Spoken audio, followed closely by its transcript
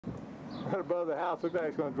right above the house. Looks like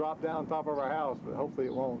it's going to drop down on top of our house, but hopefully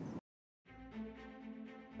it won't.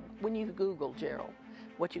 When you Google Jarrell,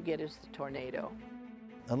 what you get is the tornado.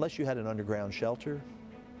 Unless you had an underground shelter,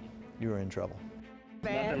 you were in trouble.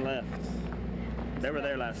 Nothing left. They were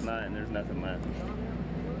there last night and there's nothing left.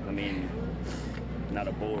 I mean, not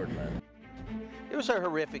a board left. It was a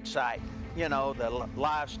horrific sight. You know, the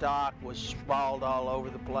livestock was sprawled all over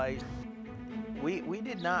the place. We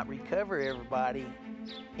did not recover everybody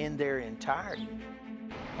in their entirety.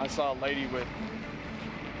 I saw a lady with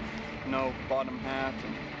no bottom half,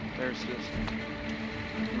 and there's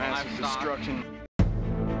just massive destruction.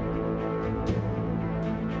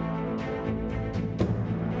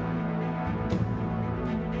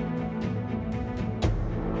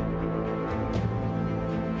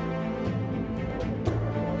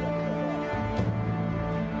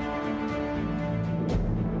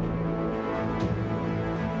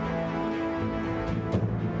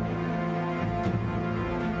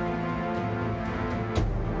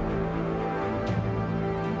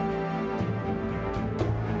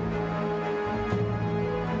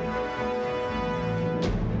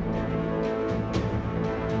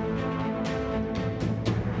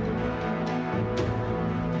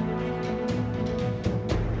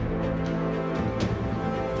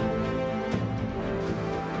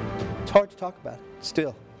 It's hard to talk about it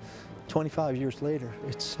still. 25 years later,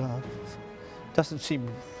 it's doesn't seem,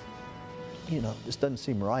 this doesn't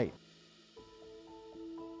seem right.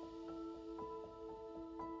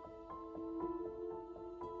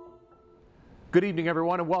 Good evening,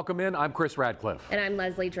 everyone, and welcome in. I'm Chris Radcliffe. And I'm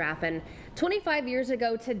Leslie Draffin. 25 years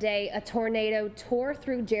ago today, a tornado tore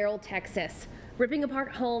through Jarrell, Texas, ripping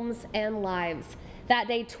apart homes and lives. That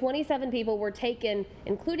day, 27 people were taken,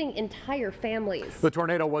 including entire families. The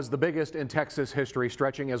tornado was the biggest in Texas history,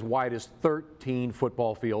 stretching as wide as 13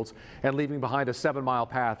 football fields and leaving behind a 7-mile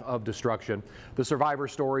path of destruction. The survivor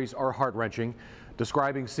stories are heart-wrenching,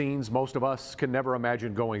 describing scenes most of us can never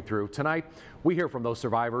imagine going through. Tonight, we hear from those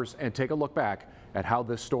survivors and take a look back at how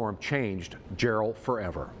this storm changed Jarrell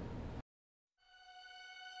forever.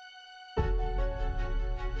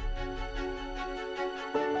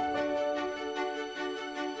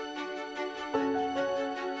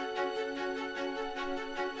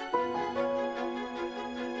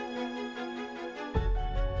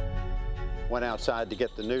 Went outside to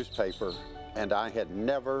get the newspaper, and I had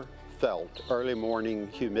never felt early morning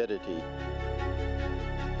humidity.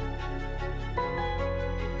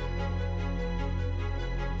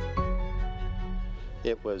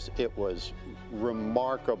 It was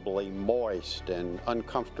remarkably moist and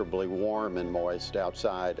uncomfortably warm and moist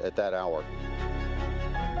outside at that hour.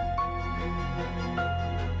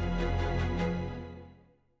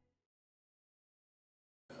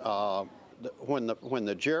 When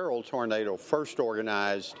the Jarrell tornado first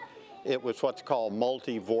organized, it was what's called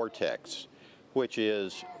multi-vortex, which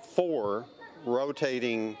is 4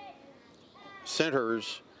 rotating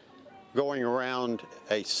centers going around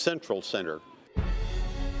a central center.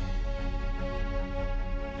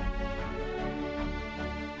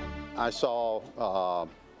 I saw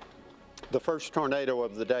the first tornado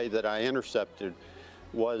of the day that I intercepted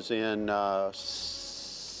was in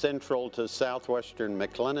central to southwestern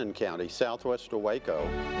McLennan County, southwest of Waco.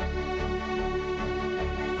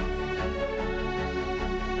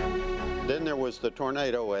 Then there was the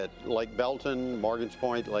tornado at Lake Belton, Morgan's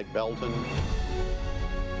Point, Lake Belton.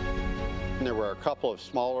 And there were a couple of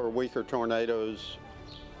smaller, weaker tornadoes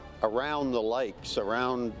around the lakes,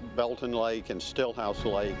 around Belton Lake and Stillhouse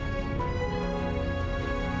Lake.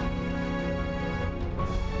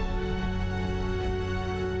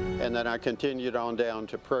 And then I continued on down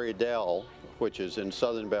to Prairie Dell, which is in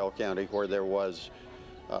southern Bell County, where there was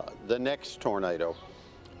the next tornado.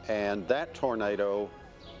 And that tornado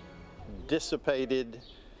dissipated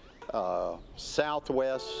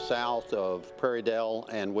southwest, south of Prairie Dell,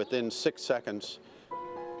 and within 6 seconds,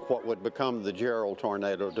 what would become the Jarrell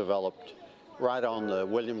tornado developed right on the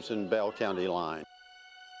Williamson-Bell County line.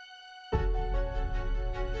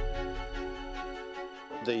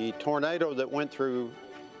 The tornado that went through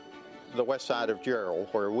the west side of Jarrell,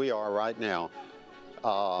 where we are right now,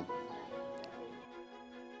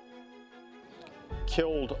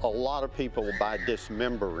 killed a lot of people by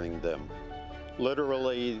dismembering them.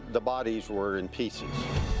 Literally, the bodies were in pieces.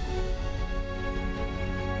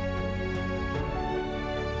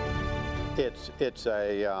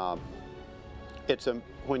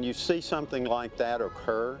 When you see something like that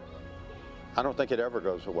occur, I don't think it ever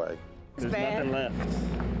goes away. There's nothing left.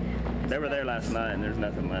 They were there last night and there's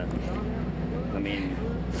nothing left. I mean,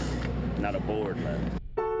 not a board left.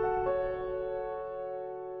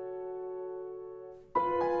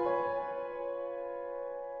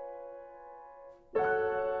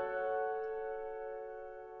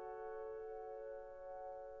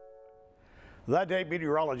 That day,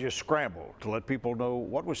 meteorologists scrambled to let people know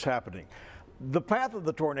what was happening. The path of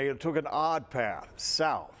the tornado took an odd path,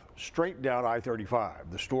 south, straight down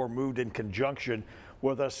I-35. The storm moved in conjunction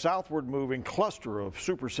with a southward moving cluster of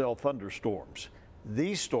supercell thunderstorms.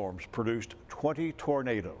 These storms produced 20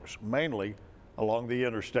 tornadoes, mainly along the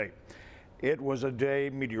interstate. It was a day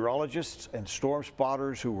meteorologists and storm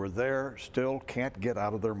spotters who were there still can't get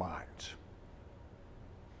out of their minds.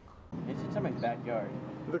 It's in somebody's backyard.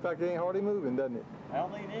 It looks like it ain't hardly moving, doesn't it? I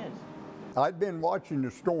don't think it is. I'd been watching the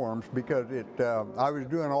storms because I was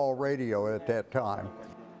doing all radio at that time.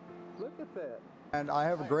 Look at that. And I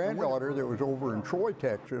have a granddaughter that was over in Troy,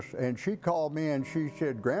 Texas, and she called me and she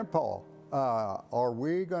said, "Grandpa, are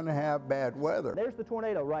we going to have bad weather?" There's the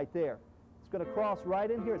tornado right there. It's going to cross right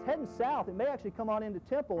in here. It's heading south. It may actually come on into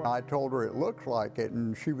Temple. I told her it looks like it,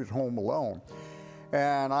 and she was home alone.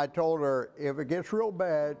 And I told her, if it gets real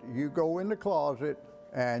bad, you go in the closet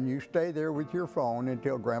and you stay there with your phone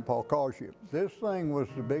until Grandpa calls you. This thing was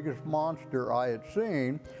the biggest monster I had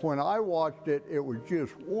seen. When I watched it, it was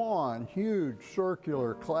just one huge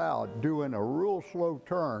circular cloud doing a real slow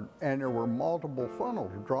turn, and there were multiple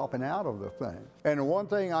funnels dropping out of the thing. And the one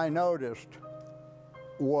thing I noticed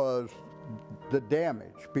was the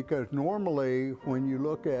damage, because normally when you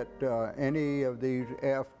look at any of these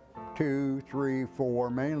F2, 3, 4,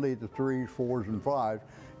 mainly the 3s, 4s, and 5s,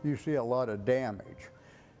 you see a lot of damage.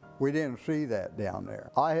 We didn't see that down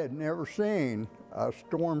there. I had never seen a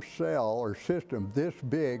storm cell or system this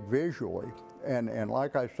big visually. And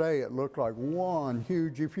like I say, it looked like one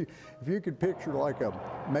huge, if you could picture like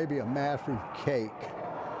maybe a massive cake,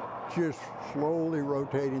 just slowly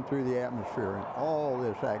rotating through the atmosphere and all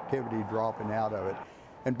this activity dropping out of it.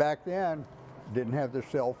 And back then, didn't have the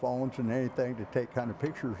cell phones and anything to take kind of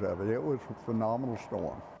pictures of it. It was a phenomenal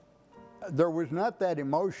storm. There was not that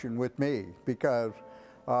emotion with me because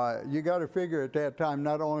you got to figure at that time,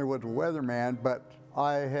 not only was a weatherman, but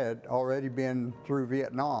I had already been through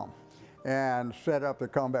Vietnam and set up the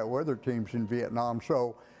combat weather teams in Vietnam.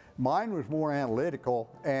 So mine was more analytical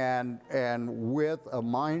and with a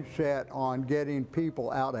mindset on getting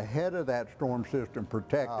people out ahead of that storm system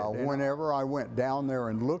protected. Whenever I went down there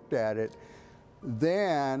and looked at it,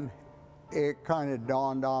 then it kind of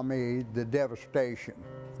dawned on me the devastation.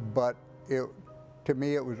 But to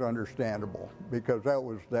me, it was understandable because that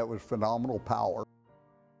was phenomenal power.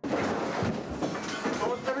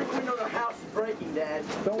 Almost every window in the house is breaking, Dad.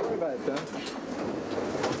 Don't worry about it, son.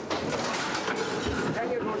 Hang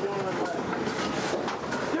here, going one left.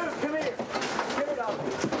 Dude, come here. Give it up.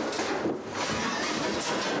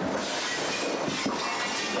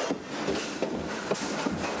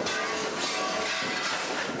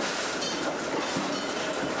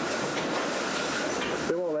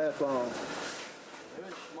 It won't last long.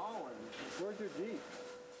 Where's your Jeep?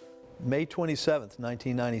 May 27th,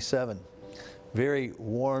 1997. Very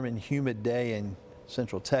warm and humid day in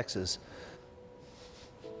central Texas.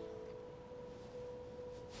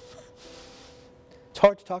 It's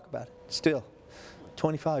hard to talk about it still.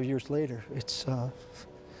 25 years later, it's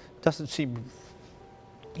doesn't seem,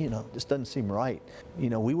 just doesn't seem right.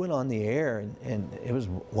 We went on the air and it was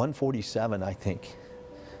 1:47, I think.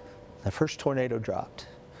 The first tornado dropped.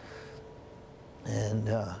 And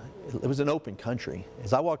it was an open country.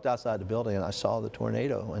 As I walked outside the building and I saw the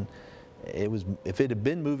tornado, and if it had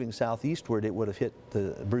been moving southeastward, it would have hit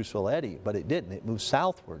the Bruceville Eddy, but it didn't. It moved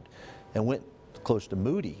southward and went close to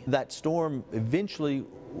Moody. That storm eventually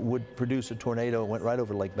would produce a tornado and went right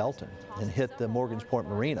over Lake Belton and hit the Morgansport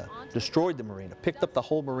Marina, destroyed the marina, picked up the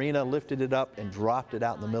whole marina, lifted it up, and dropped it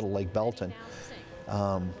out in the middle of Lake Belton.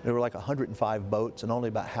 There were like 105 boats, and only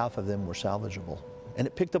about half of them were salvageable. And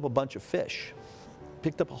it picked up a bunch of fish.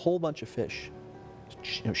 Picked up a whole bunch of fish,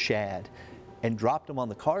 shad, and dropped them on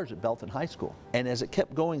the cars at Belton High School. And as it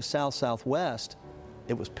kept going south-southwest,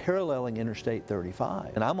 it was paralleling Interstate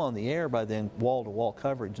 35. And I'm on the air by then, wall-to-wall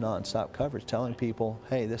coverage, non-stop coverage, telling people,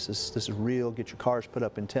 hey, this is real, get your cars put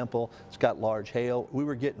up in Temple, it's got large hail. We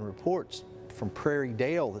were getting reports from Prairie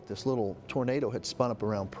Dale that this little tornado had spun up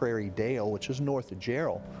around Prairie Dale, which is north of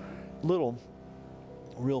Jarrell. Little,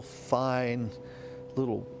 real fine,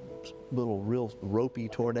 little real ropey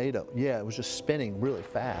tornado. Yeah, it was just spinning really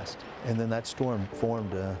fast. And then that storm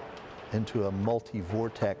formed into a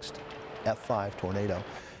multi-vortexed F5 tornado.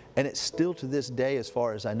 And it's still to this day, as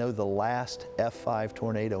far as I know, the last F5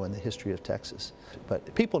 tornado in the history of Texas.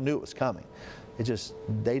 But people knew it was coming. It just,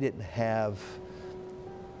 they didn't have,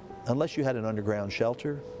 unless you had an underground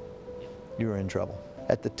shelter, you were in trouble.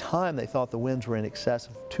 At the time, they thought the winds were in excess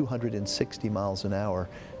of 260 miles an hour.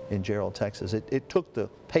 in Jarrell, Texas. It took the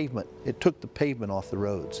pavement. It took the pavement off the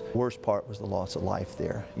roads. Worst part was the loss of life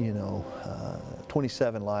there. You know,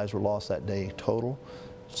 27 lives were lost that day total.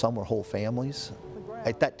 Some were whole families.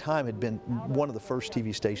 At that time, had been one of the first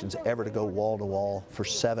TV stations ever to go wall to wall for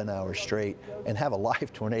 7 hours straight and have a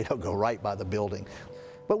live tornado go right by the building.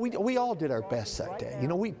 But we all did our best that day. You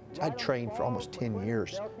know, I trained for almost 10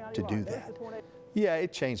 years to do that. Yeah,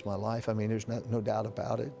 it changed my life. I mean, there's no doubt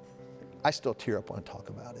about it. I still tear up when I talk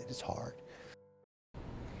about it. It's hard.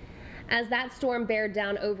 As that storm bared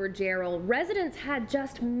down over Jarrell, residents had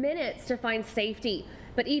just minutes to find safety.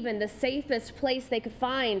 But even the safest place they could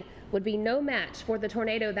find would be no match for the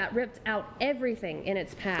tornado that ripped out everything in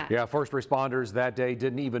its path. Yeah, first responders that day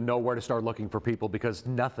didn't even know where to start looking for people because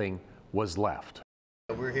nothing was left.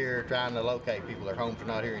 We're here trying to locate people. Their homes are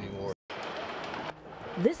not here anymore.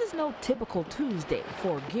 This is no typical Tuesday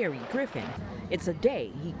for Gary Griffin. It's a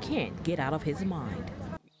day he can't get out of his mind.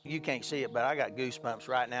 You can't see it, but I got goosebumps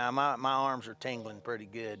right now. My arms are tingling pretty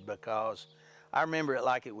good because I remember it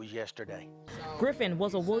like it was yesterday. Griffin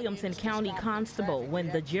was a Williamson County constable when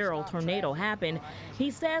the Jarrell tornado happened.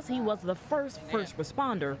 He says he was the first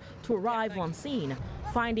responder to arrive on scene,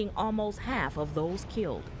 finding almost half of those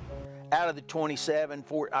killed. Out of the 27,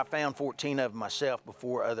 I found 14 of them myself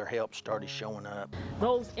before other help started showing up.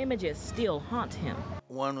 Those images still haunt him.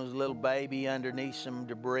 One was a little baby underneath some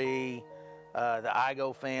debris, the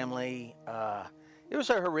Igo family. It was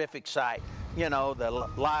a horrific sight. You know, the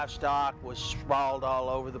livestock was sprawled all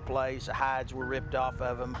over the place. The hides were ripped off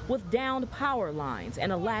of them. With downed power lines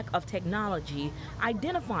and a lack of technology,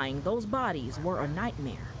 identifying those bodies were a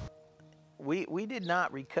nightmare. We did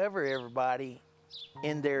not recover everybody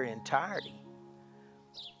in their entirety.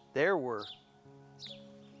 There were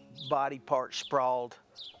body parts sprawled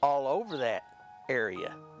all over that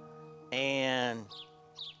area. And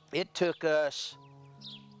it took us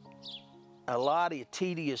a lot of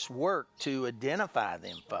tedious work to identify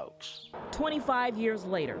them folks. 25 years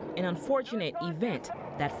later, an unfortunate event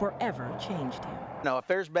that forever changed him. Now, if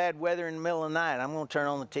there's bad weather in the middle of the night, I'm going to turn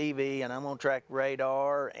on the TV and I'm going to track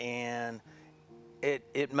radar, and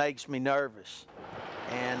it makes me nervous.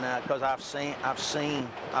 And because I've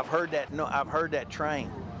heard that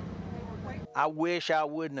train. I wish I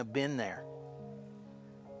wouldn't have been there.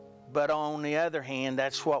 But on the other hand,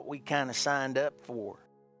 that's what we kind of signed up for.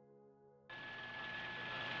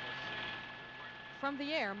 From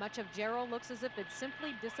the air, much of Jarrell looks as if it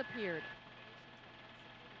simply disappeared.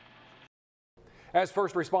 As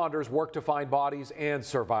first responders worked to find bodies and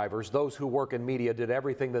survivors, those who work in media did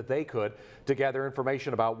everything that they could to gather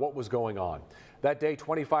information about what was going on. That day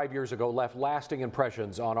 25 years ago left lasting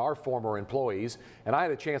impressions on our former employees, and I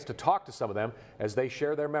had a chance to talk to some of them as they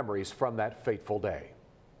share their memories from that fateful day.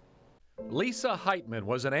 Lisa Heitman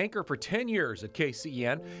was an anchor for 10 years at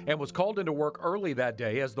KCEN and was called into work early that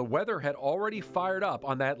day as the weather had already fired up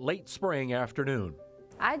on that late spring afternoon.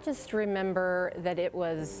 I just remember that it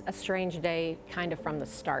was a strange day kind of from the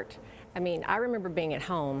start. I mean, I remember being at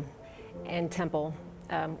home in Temple.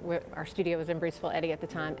 Our studio was in Bruceville Eddy at the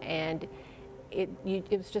time, and it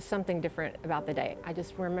was just something different about the day. I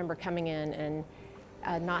just remember coming in and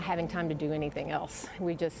not having time to do anything else.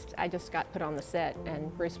 I just got put on the set,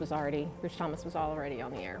 and Bruce Thomas was already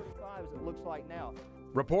on the air. It looks like now.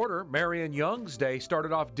 Reporter Marion Young's day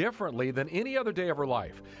started off differently than any other day of her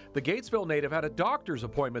life. The Gatesville native had a doctor's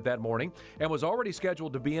appointment that morning and was already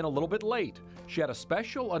scheduled to be in a little bit late. She had a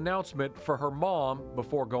special announcement for her mom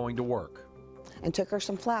before going to work. And took her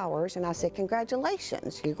some flowers, and I said,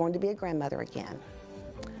 "Congratulations, you're going to be a grandmother again."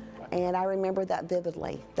 And I remember that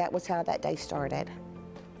vividly. That was how that day started.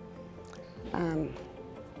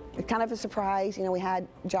 Kind of a surprise, you know,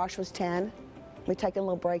 Josh was 10. We'd taken a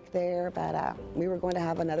little break there, but we were going to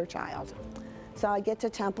have another child. So I get to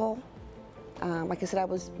Temple. Like I said, I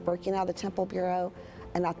was working out of the Temple Bureau,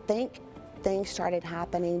 and I think things started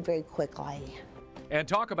happening very quickly. And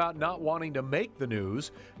talk about not wanting to make the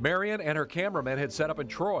news. Marion and her cameraman had set up in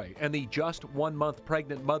Troy, and the just 1 month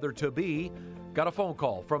pregnant mother-to-be got a phone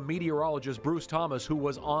call from meteorologist Bruce Thomas, who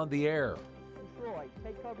was on the air. Troy,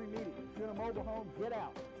 take cover immediately. If you're in a mobile home, get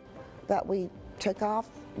out. But we took off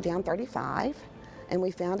down 35, and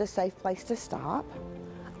we found a safe place to stop.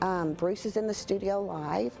 Bruce is in the studio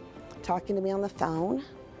live, talking to me on the phone,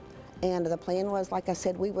 and the plan was, like I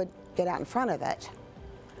said, we would get out in front of it.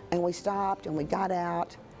 And we stopped, and we got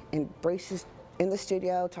out, and Bruce is in the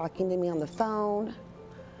studio talking to me on the phone,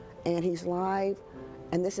 and he's live.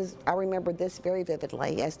 And I remember this very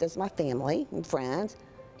vividly, as does my family and friends.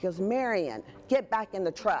 He goes, "Marion, get back in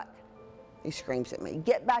the truck." He screams at me,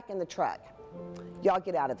 "Get back in the truck. Y'all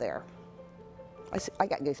get out of there." I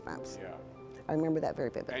got goosebumps. Yeah. I remember that very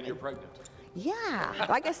vividly. And you're pregnant. Yeah,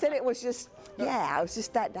 like I said, it was just, yeah, it was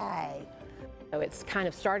just that day. So it's kind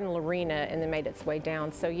of started in Lorena and then made its way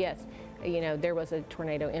down. So yes, you know, there was a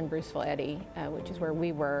tornado in Bruceville Eddy, which is where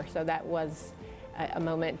we were. So that was a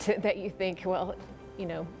moment that you think, well, you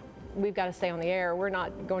know, we've got to stay on the air. We're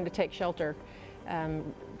not going to take shelter.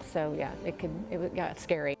 So yeah, it got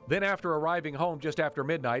scary. Then after arriving home just after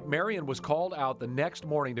midnight, Marion was called out the next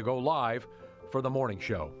morning to go live for the morning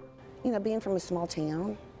show. You know, being from a small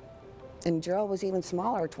town, and Jarrell was even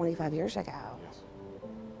smaller 25 years ago.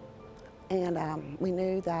 And we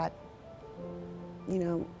knew that, you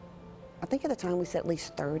know, I think at the time we said at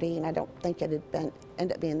least 30, and I don't think it had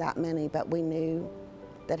ended up being that many, but we knew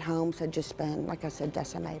that homes had just been, like I said,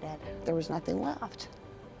 decimated. There was nothing left.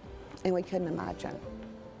 And we couldn't imagine.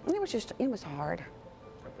 And it was hard.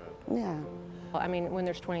 Yeah. I mean, when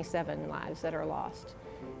there's 27 lives that are lost,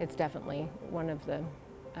 it's definitely one of the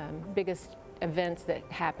biggest events that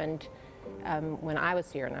happened when I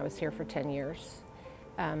was here, and I was here for 10 years.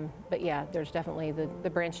 But yeah, there's definitely the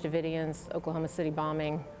Branch Davidians, Oklahoma City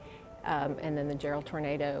bombing, and then the Jarrell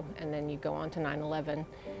Tornado, and then you go on to 9/11.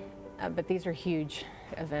 But these are huge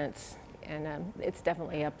events, and it's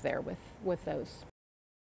definitely up there with those.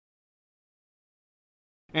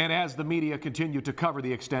 And as the media continued to cover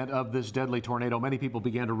the extent of this deadly tornado, many people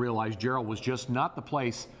began to realize Jarrell was just not the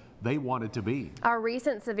place they wanted to be. Our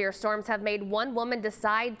recent severe storms have made one woman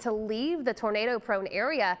decide to leave the tornado-prone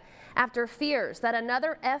area after fears that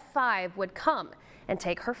another F5 would come and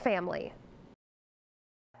take her family.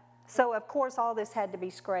 So of course all this had to be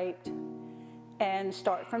scraped and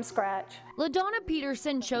start from scratch. LaDonna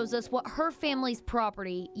Peterson shows us what her family's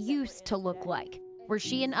property used to look like, where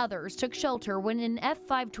she and others took shelter when an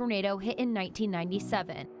F5 tornado hit in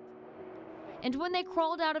 1997. And when they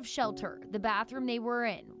crawled out of shelter, the bathroom they were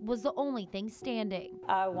in was the only thing standing.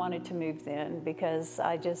 I wanted to move then because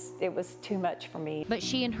it was too much for me. But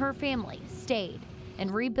she and her family stayed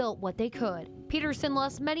and rebuilt what they could. Peterson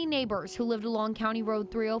lost many neighbors who lived along County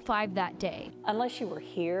Road 305 that day. Unless you were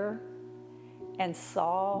here and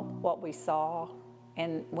saw what we saw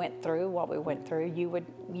and went through what we went through,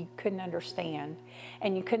 you couldn't understand.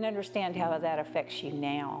 And you couldn't understand how that affects you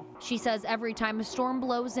now. She says every time a storm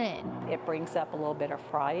blows in, it brings up a little bit of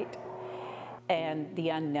fright and the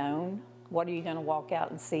unknown. What are you going to walk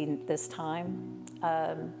out and see this time?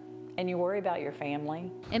 And you worry about your family.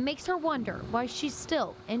 It makes her wonder why she's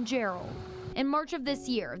still in Jarrell. In March of this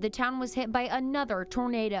year, the town was hit by another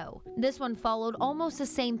tornado. This one followed almost the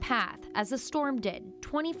same path as the storm did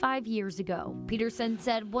 25 years ago. Peterson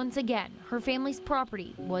said once again, her family's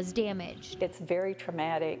property was damaged. It's very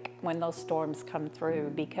traumatic when those storms come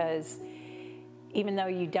through because even though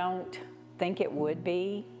you don't think it would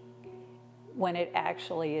be, when it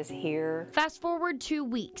actually is here. Fast forward 2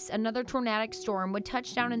 weeks, another tornadic storm would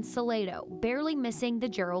touch down in Salado, barely missing the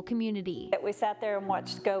Jarrell community. We sat there and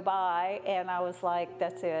watched go by, and I was like,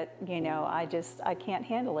 that's it. You know, I can't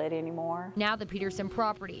handle it anymore. Now the Peterson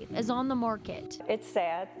property is on the market. It's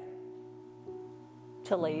sad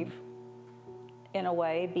to leave in a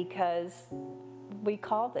way because we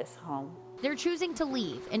call this home. They're choosing to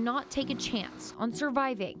leave and not take a chance on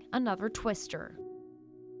surviving another twister.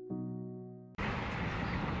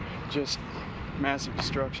 Just massive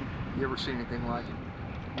destruction. You ever seen anything like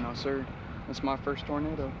it? No, sir. It's my first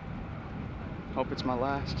tornado. Hope it's my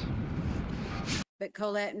last. But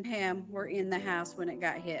Colette and Pam were in the house when it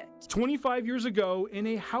got hit. 25 years ago, in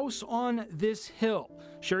a house on this hill,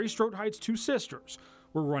 Sherry Strotheid's two sisters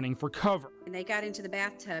were running for cover. And they got into the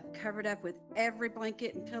bathtub, covered up with every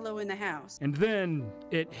blanket and pillow in the house. And then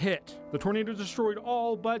it hit. The tornado destroyed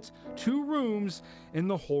all but 2 rooms in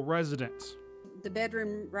the whole residence. The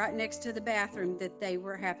bedroom right next to the bathroom that they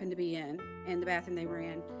happened to be in, and the bathroom they were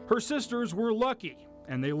in. Her sisters were lucky,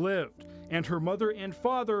 and they lived. And her mother and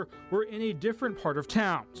father were in a different part of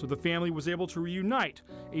town, so the family was able to reunite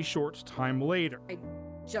a short time later. I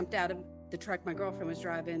jumped out of the truck my girlfriend was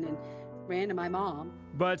driving and ran to my mom.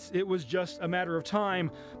 But it was just a matter of time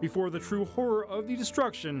before the true horror of the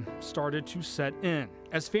destruction started to set in.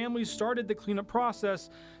 As families started the cleanup process,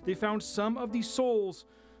 they found some of the souls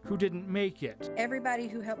who didn't make it. Everybody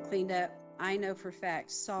who helped clean up, I know for a fact,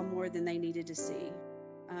 saw more than they needed to see.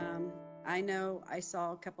 I know I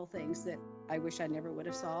saw a couple things that I wish I never would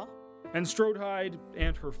have saw. And Strotheid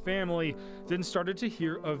and her family then started to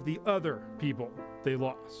hear of the other people they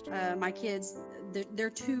lost. My kids, their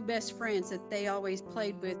 2 best friends that they always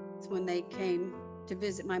played with when they came to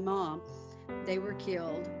visit my mom, they were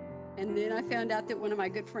killed. And then I found out that one of my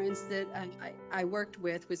good friends that I worked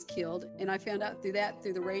with was killed, and I found out through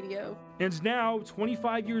the radio. And now,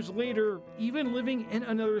 25 years later, even living in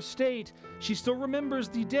another state, she still remembers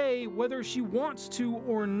the day whether she wants to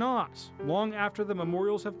or not. Long after the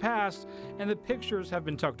memorials have passed and the pictures have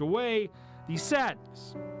been tucked away, the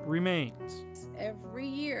sadness remains. Every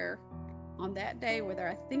year, on that day, whether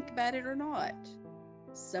I think about it or not,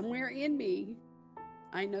 somewhere in me,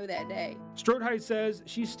 I know that day. Strotheide says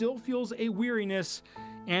she still feels a weariness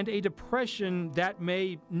and a depression that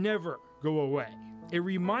may never go away. A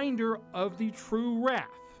reminder of the true wrath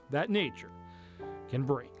that nature can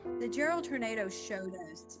bring. The Jarrell Tornado showed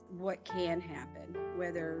us what can happen,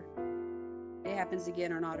 whether it happens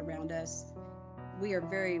again or not around us. We are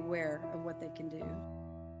very aware of what they can do.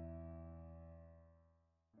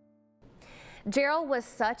 Jarrell was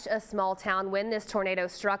such a small town when this tornado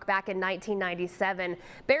struck back in 1997.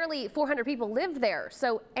 Barely 400 people lived there,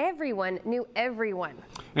 so everyone knew everyone.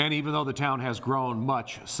 And even though the town has grown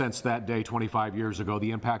much since that day 25 years ago,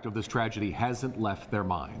 the impact of this tragedy hasn't left their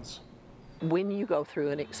minds. When you go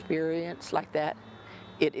through an experience like that,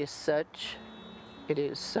 it is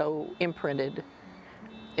so imprinted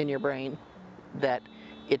in your brain that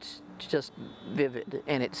it's just vivid,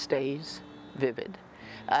 and it stays vivid.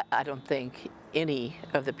 I don't think any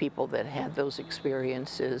of the people that had those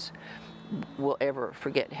experiences will ever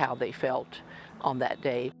forget how they felt on that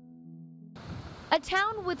day. A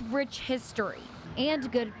town with rich history and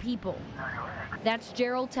good people. That's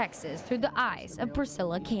Jarrell, Texas, through the eyes of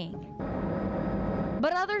Priscilla King.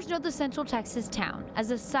 But others know the Central Texas town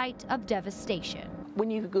as a site of devastation. When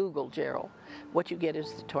you Google Jarrell, what you get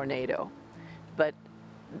is the tornado, but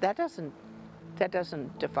that doesn't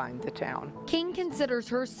define the town. King considers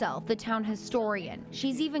herself the town historian.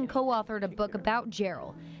 She's even co-authored a book about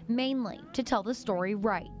Jarrell, mainly to tell the story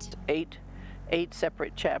right. Eight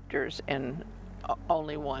separate chapters, and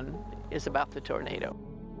only one is about the tornado.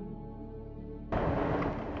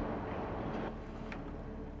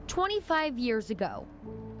 25 years ago,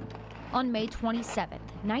 on May 27th,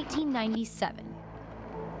 1997,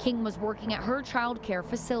 King was working at her child care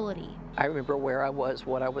facility. I remember where I was,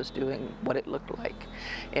 what I was doing, what it looked like.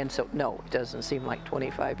 And so, no, it doesn't seem like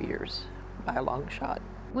 25 years by a long shot.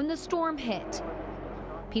 When the storm hit,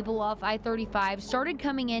 people off I-35 started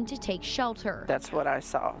coming in to take shelter. That's what I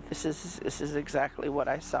saw. This is exactly what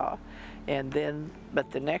I saw. And then,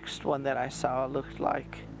 but the next one that I saw looked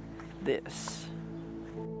like this.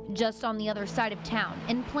 Just on the other side of town,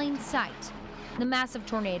 in plain sight, the massive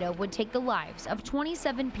tornado would take the lives of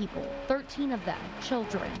 27 people, 13 of them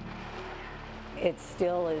children. It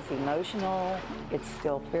still is emotional, it's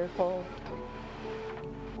still fearful,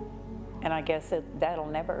 and I guess that'll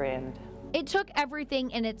never end. It took everything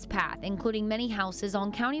in its path, including many houses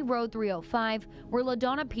on County Road 305 where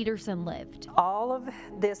LaDonna Peterson lived. All of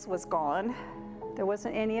this was gone. There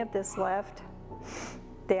wasn't any of this left.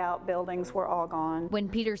 The outbuildings were all gone. When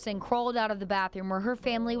Peterson crawled out of the bathroom where her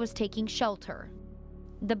family was taking shelter,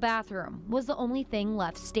 the bathroom was the only thing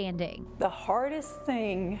left standing. The hardest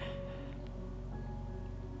thing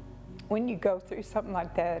when you go through something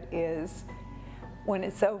like that is when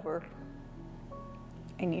it's over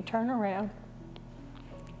and you turn around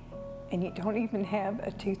and you don't even have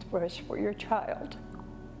a toothbrush for your child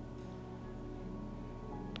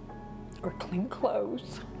or clean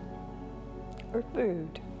clothes or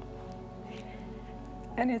food.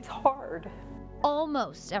 And it's hard.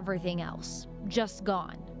 Almost everything else just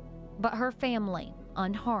gone, but her family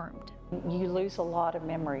unharmed. You lose a lot of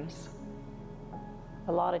memories,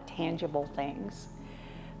 a lot of tangible things.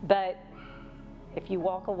 But if you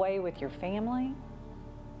walk away with your family,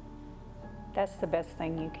 that's the best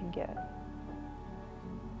thing you can get.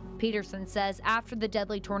 Peterson says after the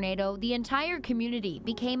deadly tornado, the entire community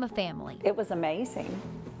became a family. It was amazing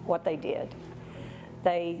what they did.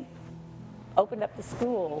 They opened up the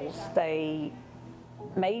schools, they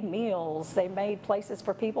made meals, they made places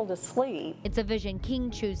for people to sleep. It's a vision King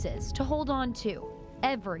chooses to hold on to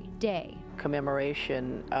every day.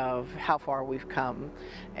 Commemoration of how far we've come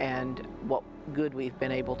and what good we've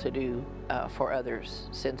been able to do for others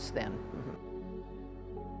since then.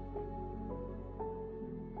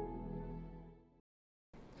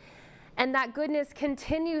 And that goodness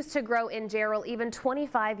continues to grow in Jarrell even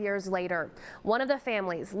 25 years later. One of the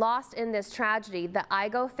families lost in this tragedy, the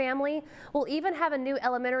Igo family, will even have a new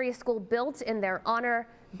elementary school built in their honor,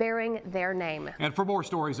 bearing their name. And for more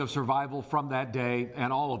stories of survival from that day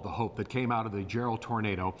and all of the hope that came out of the Jarrell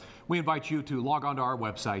tornado, we invite you to log on to our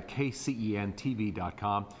website,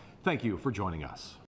 kcentv.com. Thank you for joining us.